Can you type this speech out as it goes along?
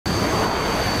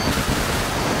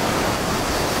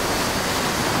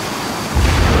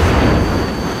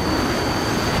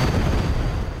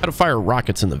How to fire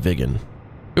rockets in the Viggen.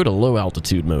 Go to low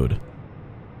altitude mode.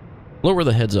 Lower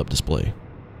the heads-up display.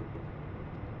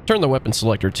 Turn the weapon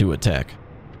selector to attack.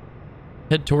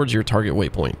 Head towards your target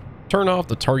waypoint. Turn off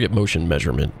the target motion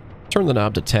measurement. Turn the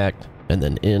knob to tack, and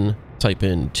then type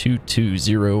in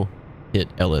 220,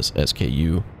 hit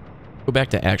LSSKU. Go back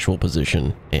to actual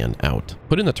position and out.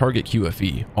 Put in the target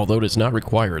QFE, although it is not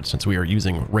required since we are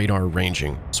using radar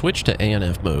ranging. Switch to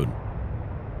ANF mode.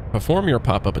 Perform your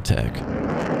pop-up attack.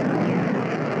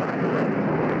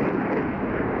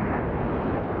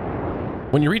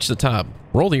 When you reach the top,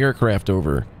 roll the aircraft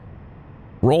over.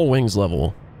 Roll wings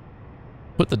level.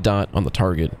 Put the dot on the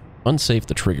target. Unsafe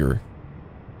the trigger.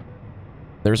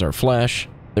 There's our flash.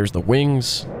 There's the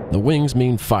wings. The wings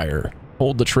mean fire.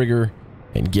 Hold the trigger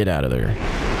and get out of there.